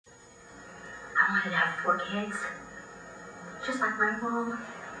wanted to have 4 kids. Just like my mom.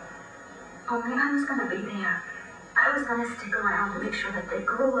 Only I was gonna be there. I was gonna stick around to make sure that they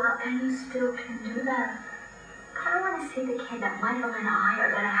grew up, and you still can do that. But I want to see the kid that Michael and I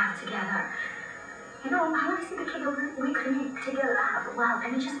are gonna have together. You know, I want to see the kid that we could make together out of love.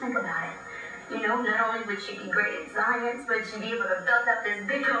 And just think about it. You know, not only would she be great at science, but she'd be able to build up this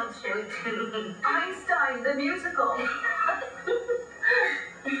big old show too. Einstein, the musical.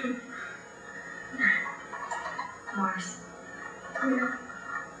 Morris. Yeah.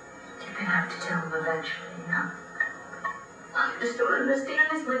 You're gonna have to tell him eventually, you know? I just don't understand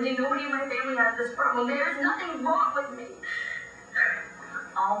this, Lindsey. Nobody in my family has this problem. There is nothing wrong with me.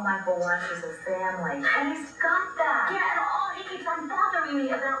 All Michael wants is a family. And he's got that. Yeah, and all he keeps on bothering me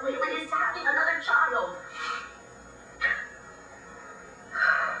about lately is having another child.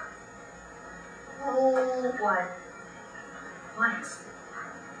 Oh, what? What?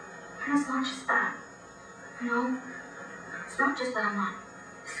 And it's not just that. No. It's not just that I'm not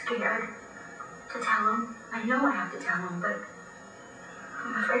scared to tell him. I know I have to tell him, but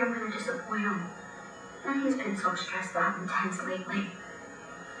I'm afraid I'm going to disappoint him. And he's been so stressed out and tense lately.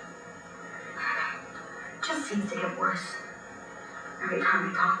 It just seems to get worse every time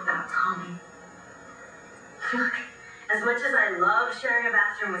we talk about Tommy. Look, as much as I love sharing a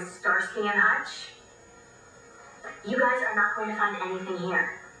bathroom with Starsky and Hutch, you guys are not going to find anything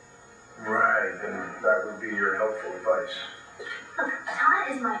here. Right, and that would be your helpful advice. Look, Todd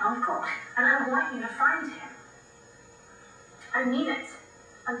is my uncle, and I want you to find him. I mean it.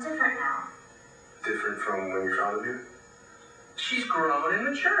 I'm different now. Different from when you founded you? She's grown and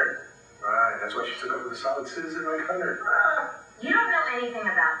matured. Right, that's why she took over the solid citizen like Hunter. You don't know anything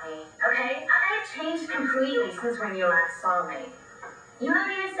about me, okay? I have changed completely since when you last saw me. You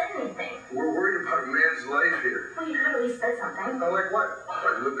haven't even said anything. We're worried about a man's life here. Well, you could have at least said something. Oh, like what?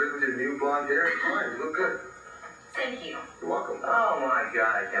 Oh, you look good with your new blonde hair. Fine, you look good. Thank you. You're welcome. Oh my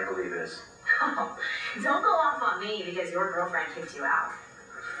God, I can't believe this. Oh, don't go off on me because your girlfriend kicked you out.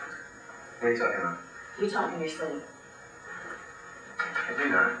 What are you talking about? You talk in your sleep. I do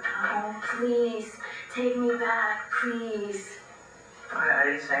not. Oh, please. Take me back, please. I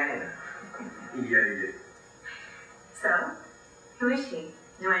didn't say anything. Yeah, you did. So, who is she?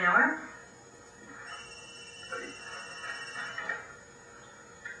 Do I know her?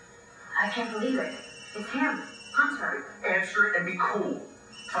 I can't believe it. It's him. Hunter. Answer it and be cool.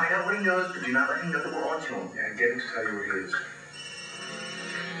 Find out what he knows, but do not let him know that we're on to him. Yeah, get him to tell you what he is.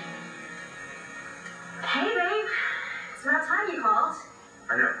 Hey, babe. It's about time you called.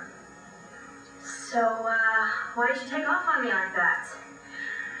 I know. So, why did you take off on me like that?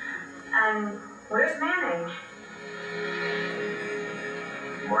 And where's Manning?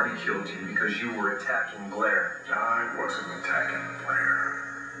 Marty killed you because you were attacking Blair. I wasn't attacking Blair.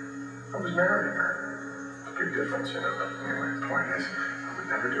 I was marrying her. It's a big difference, you know, but anyway, the point is, I would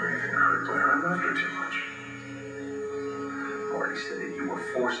never do anything to hurt Blair. I loved her too much. Marty said that you were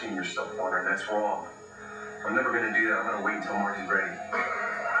forcing yourself on her. That's wrong. I'm never going to do that. I'm going to wait until Marty's ready.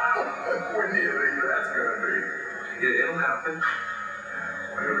 When do you think that's going to be? It'll happen.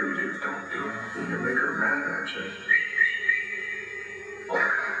 Whatever you do, don't do it. You can make her mad at you.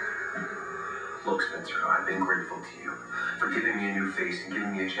 Look, Spencer, I've been grateful to you for giving me a new face and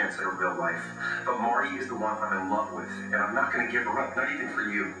giving me a chance at a real life. But Marty is the one I'm in love with, and I'm not going to give her up, not even for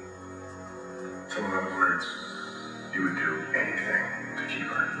you. So in other words, you would do anything to keep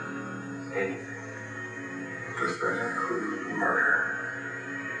her. Anything. Does that include murder?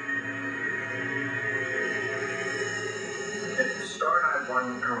 If Starr and I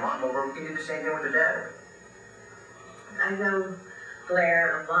won her mom over, we can do the same thing with her dad. I know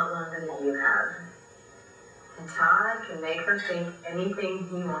Blair a lot longer than you have. And Todd can make her think anything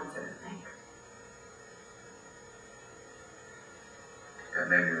he wants her to think. Yeah,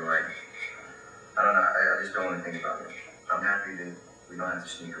 maybe you're right. I don't know. I just don't want to think about it. I'm happy that we don't have to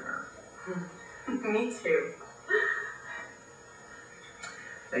sneak around. Me too.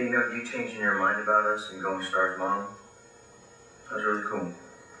 Hey, you know, you changing your mind about us and going Star's mom? That was really cool.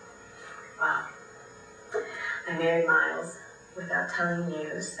 Wow. I married Miles without telling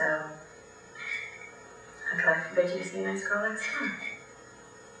you, so how could I forbid you to see a nice girl like Starr?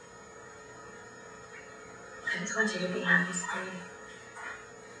 I just want you to be happy, Steve.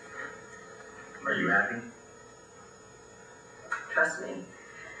 Are you happy? Trust me.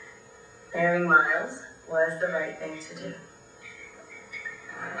 Marrying Miles was the right thing to do.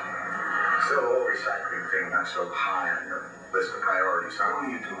 So the whole recycling thing not so high on your list of priorities. How are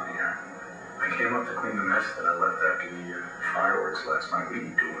you doing here? I came up to clean the mess that I left after the fireworks last night. What are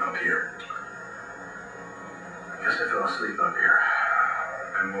you doing up here? I guess I fell asleep up here.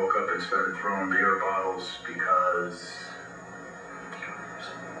 and woke up and started throwing beer bottles because...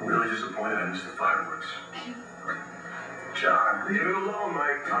 Really disappointed I missed the fireworks. John. Leave it alone,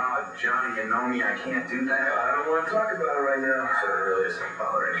 Mike. Ah, Johnny, you know me, I can't do that. I don't want to talk about it right now. So it really isn't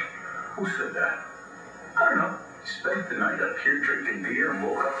bothering. Who said that? I don't know. Spent the night up here drinking beer and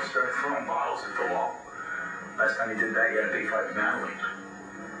woke up and started throwing bottles at the wall. Last time he did that, he had a big fight with Natalie.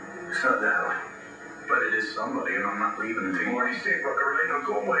 It's not Natalie. But it is somebody, and I'm not leaving until you... Marty, stay fucking right now.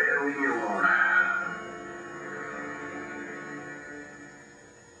 Go away and leave me alone.